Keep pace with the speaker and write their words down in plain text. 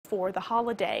for the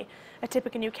holiday. A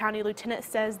Tippecanoe County lieutenant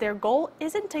says their goal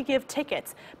isn't to give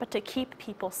tickets, but to keep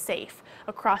people safe.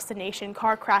 Across the nation,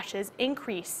 car crashes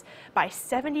increase by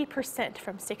 70%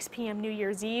 from 6 p.m. New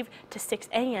Year's Eve to 6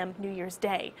 a.m. New Year's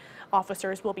Day.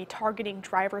 Officers will be targeting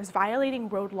drivers violating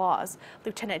road laws.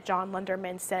 Lieutenant John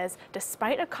Lunderman says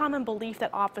despite a common belief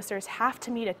that officers have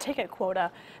to meet a ticket quota,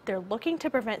 they're looking to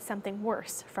prevent something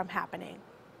worse from happening.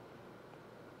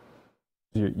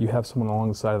 You have someone along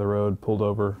the side of the road pulled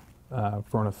over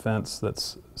for an offense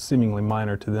that's seemingly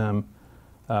minor to them.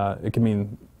 It can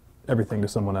mean everything to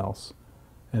someone else.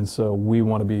 And so we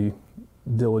want to be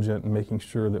diligent in making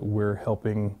sure that we're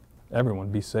helping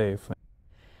everyone be safe.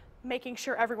 Making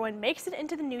sure everyone makes it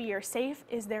into the new year safe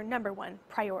is their #1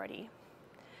 priority.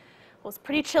 Well, it's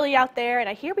pretty chilly out there, and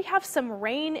I hear we have some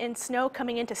rain and snow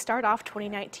coming in to start off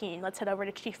 2019. Let's head over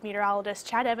to Chief Meteorologist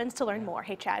Chad Evans to learn more.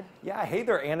 Hey, Chad. Yeah, hey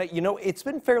there, Anna. You know, it's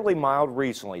been fairly mild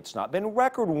recently. It's not been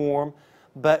record warm,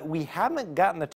 but we haven't gotten the